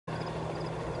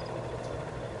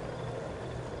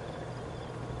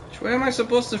Where am I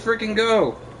supposed to freaking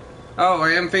go? Oh,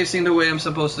 I am facing the way I'm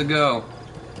supposed to go.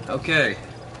 Okay.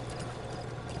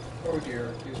 Oh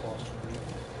dear, he's lost already.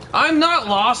 I'm not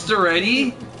lost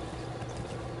already!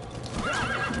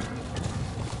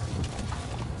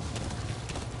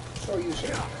 So you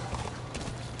say.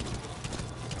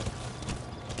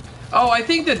 Oh, I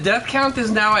think the death count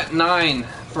is now at 9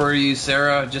 for you,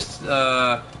 Sarah. Just,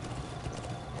 death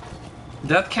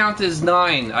count is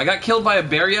 9. I got killed by a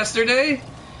bear yesterday,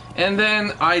 and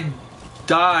then I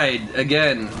died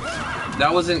again.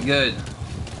 That wasn't good.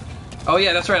 Oh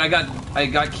yeah, that's right. I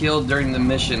got killed during the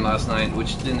mission last night,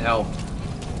 which didn't help.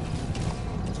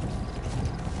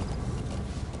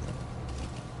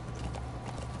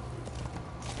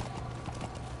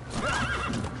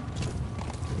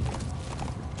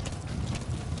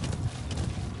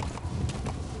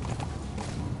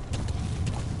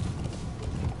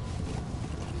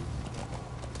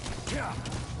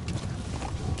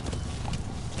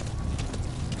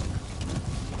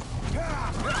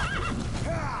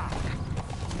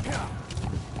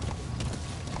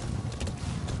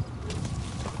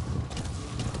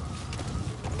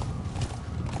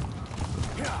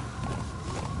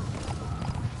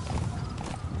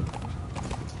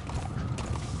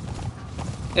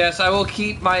 Yes, I will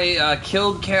keep my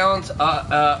killed count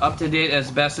up to date as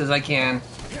best as I can.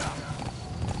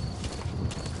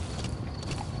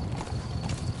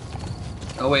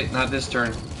 Oh wait, not this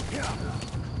turn.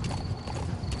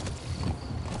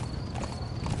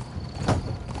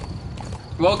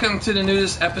 Welcome to the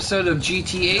newest episode of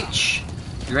GTH,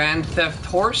 Grand Theft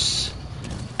Horse,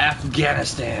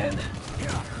 Afghanistan.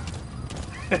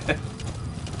 The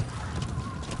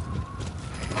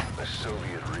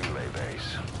Soviet relay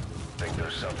base. Think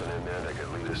there's something in there that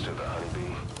could lead us to the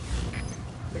honeybee?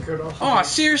 It could also Oh, be-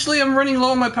 seriously? I'm running low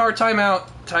on my power. Timeout.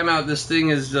 Timeout. This thing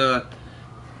is, my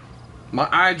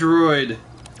iDroid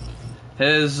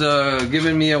has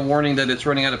given me a warning that it's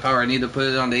running out of power. I need to put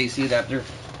it on the AC adapter.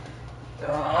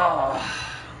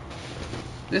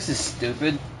 This is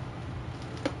stupid.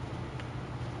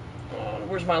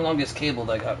 Where's my longest cable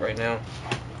that I got right now?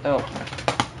 Oh.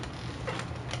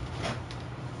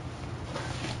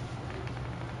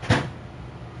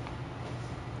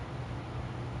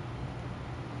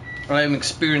 I'm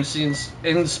experiencing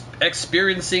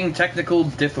technical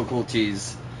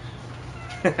difficulties.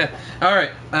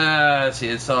 Alright, let's see,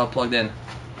 it's all plugged in.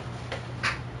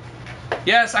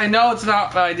 Yes, I know it's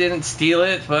not, I didn't steal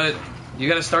it, but you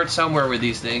gotta start somewhere with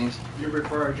these things. You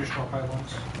require additional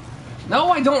pylons. No,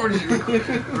 I don't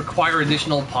require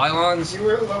additional pylons. You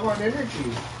were low on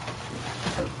energy.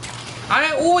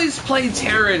 I always play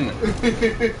Terran.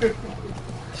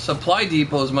 Supply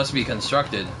depots must be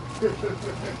constructed.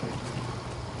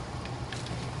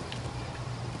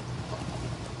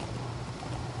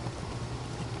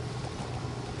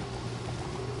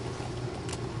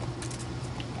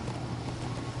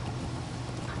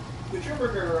 Did you ever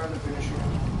get around to finishing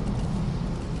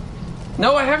it?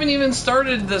 No, I haven't even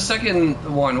started the second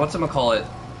one. Whatchamacallit?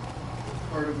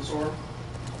 Part of the sword?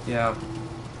 Yeah.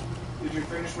 Did you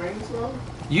finish maintenance though?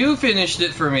 You finished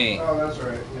it for me. Oh, that's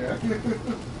right, yeah.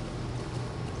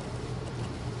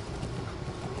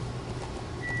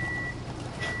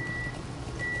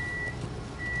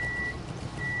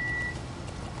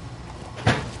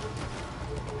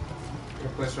 I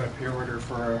placed my pre-order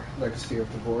for Legacy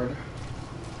of the Board.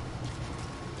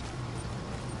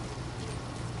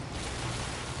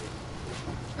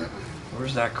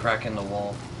 Where's that crack in the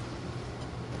wall?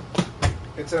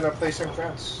 It's in a place in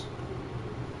France.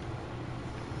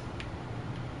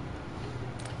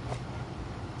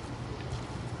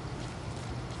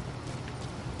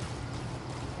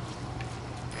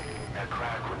 That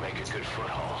crack would make a good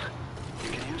foothold. You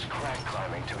can use crack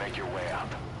climbing to make your way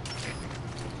up.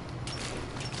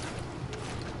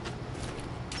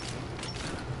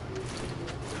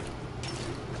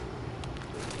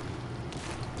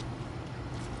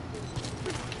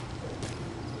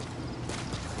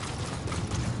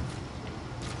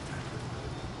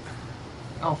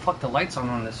 Oh, fuck, the light's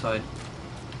on this side.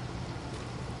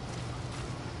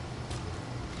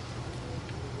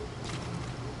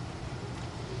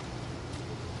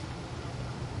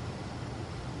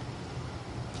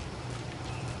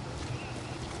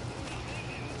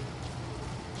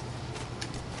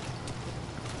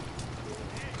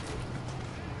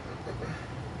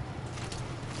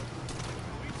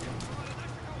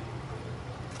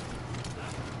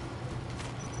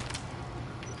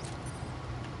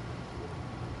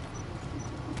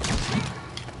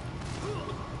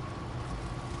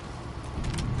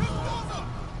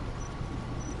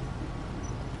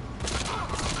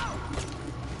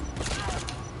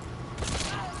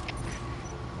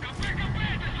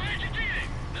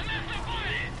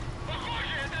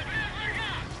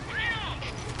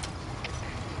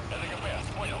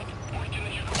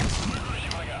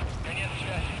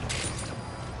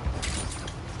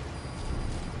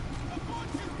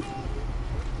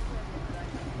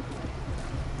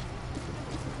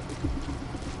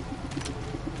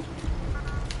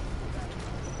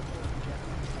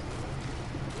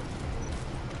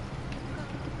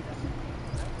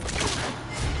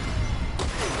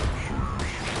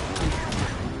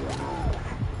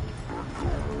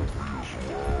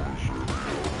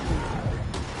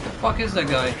 Fuck is that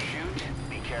guy? Shoot.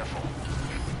 Be careful.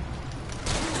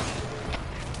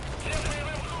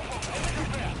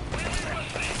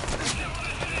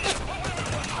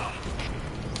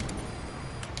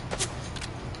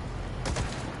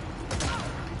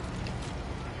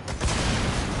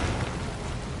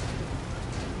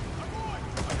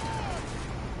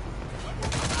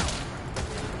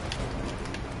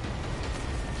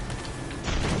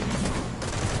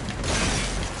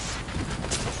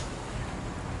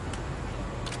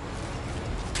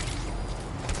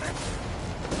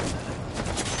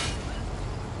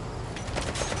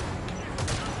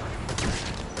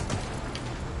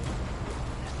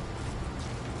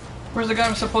 Where's the guy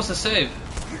I'm supposed to save?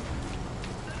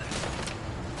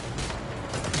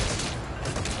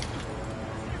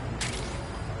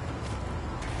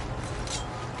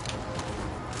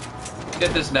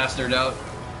 Get this bastard out.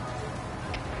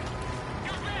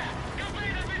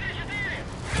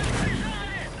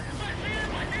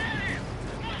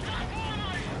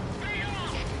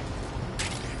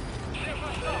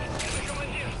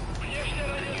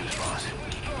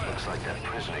 Looks like that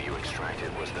prisoner you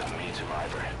extracted was the main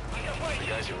survivor. The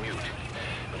guy's a mute,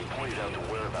 but he pointed out the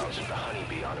whereabouts of the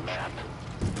honeybee on a map.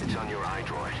 It's on your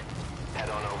iDroid. Head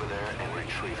on over there and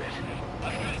retrieve it.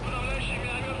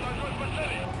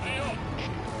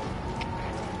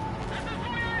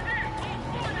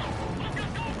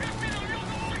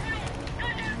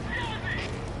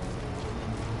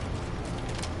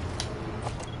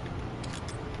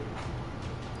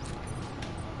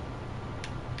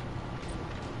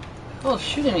 Oh,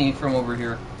 shooting me from over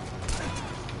here.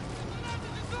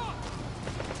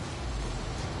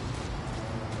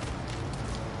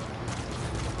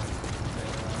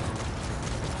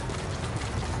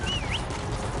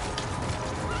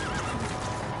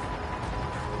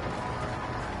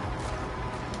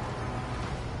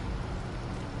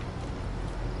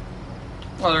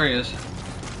 Oh, there he is.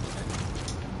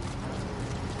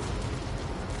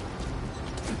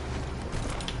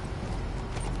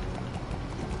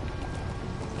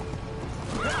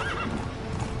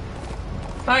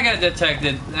 I got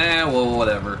detected. Well,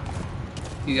 whatever.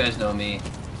 You guys know me.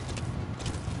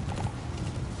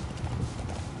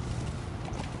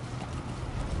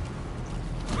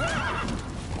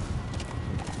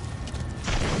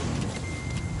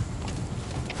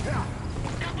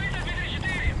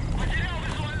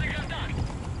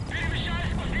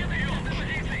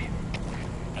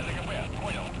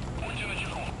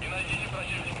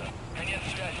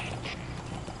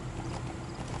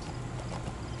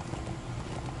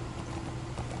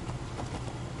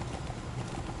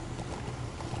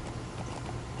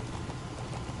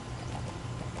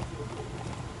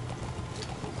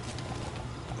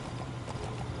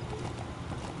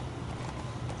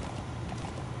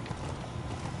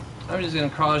 I'm just gonna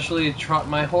casually trot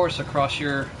my horse across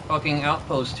your fucking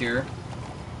outpost here.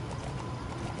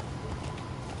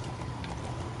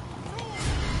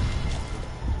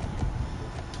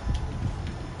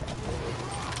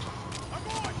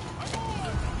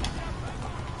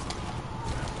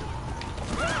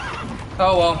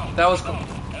 Oh well, that was cool.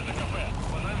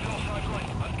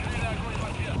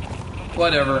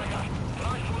 Whatever.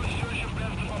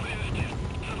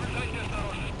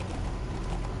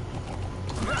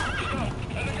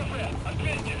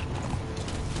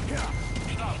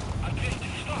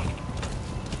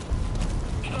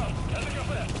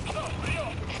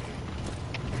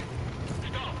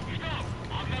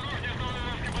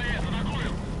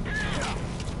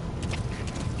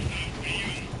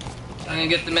 I'm gonna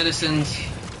get the medicines.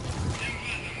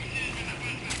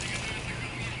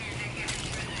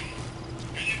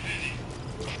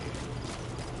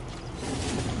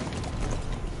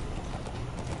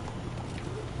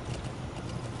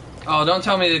 Oh, don't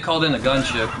tell me they called in a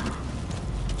gunship.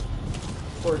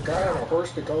 For a guy on a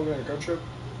horse, they called it a gunship?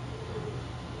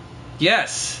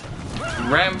 Yes!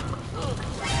 Ram...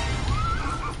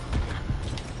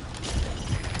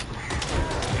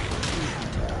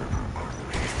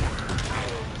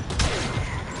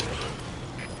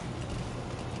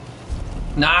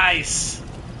 Nice!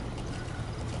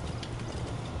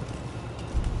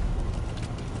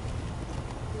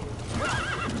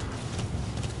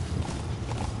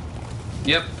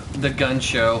 Yep, the gun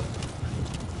show.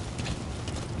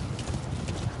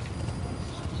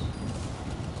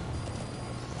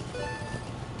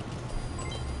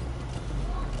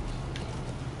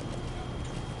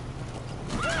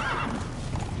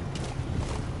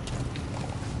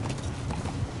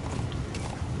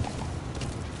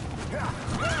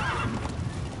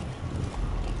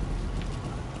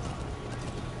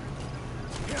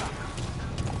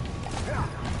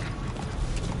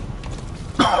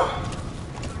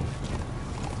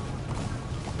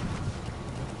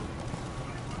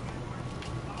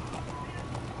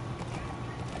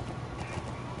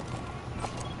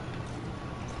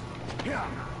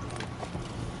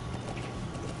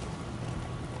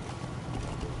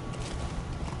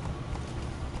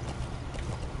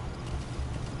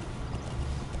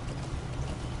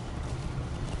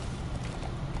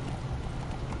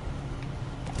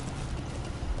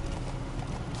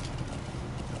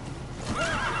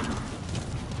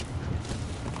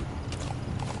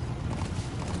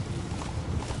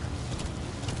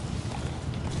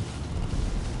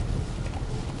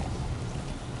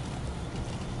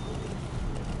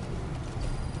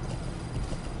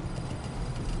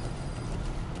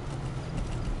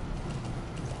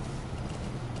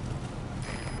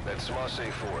 It's Marseille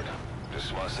Ford.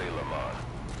 Just Marseille Le Mans.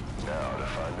 Now to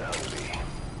find the honeybee.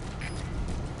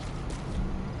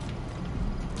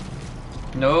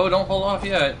 No, don't pull off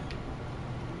yet.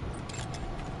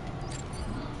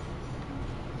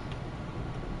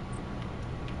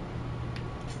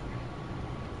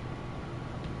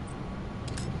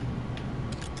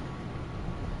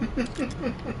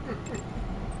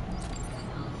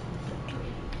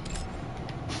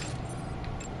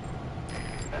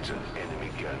 That's an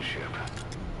enemy gunship.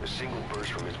 A single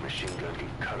burst from his machine gun can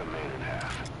cut a man in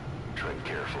half. Tread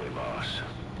carefully, boss.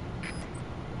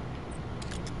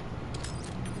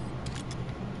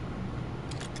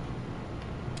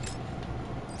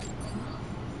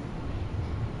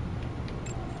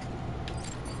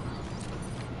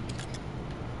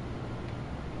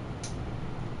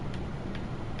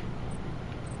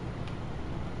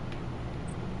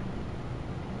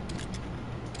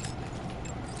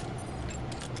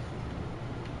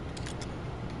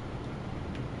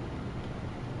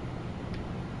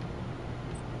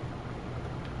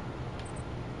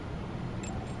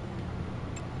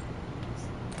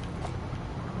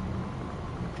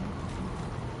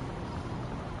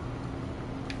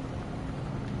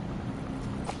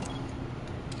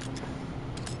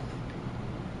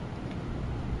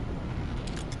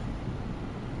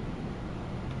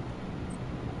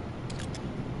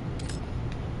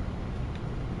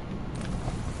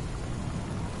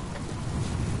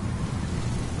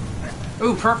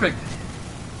 Ooh, perfect.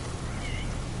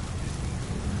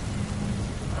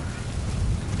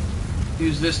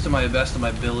 Use this to my best of my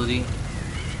ability.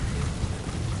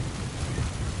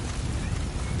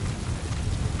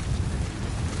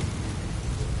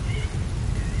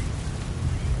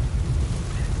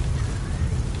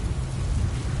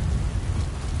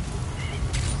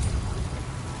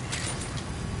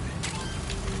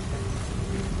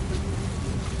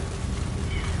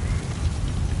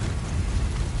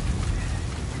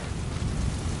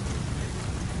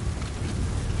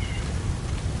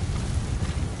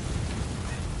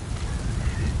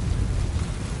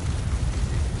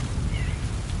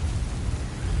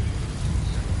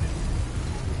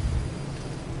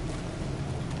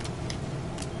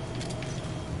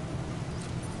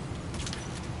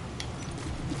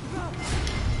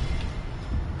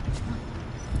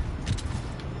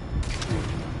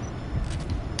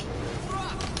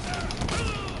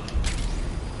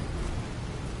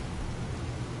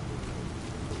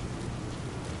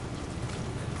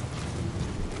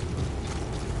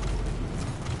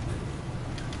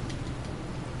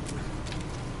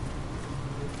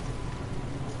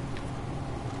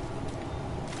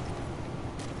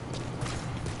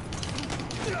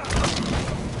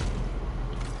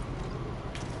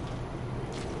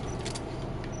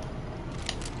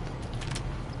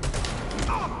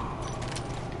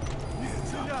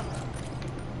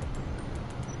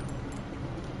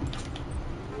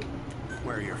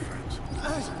 Where are your friends?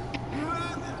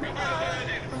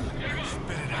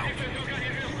 Spit it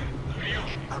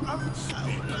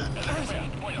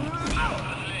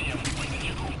out.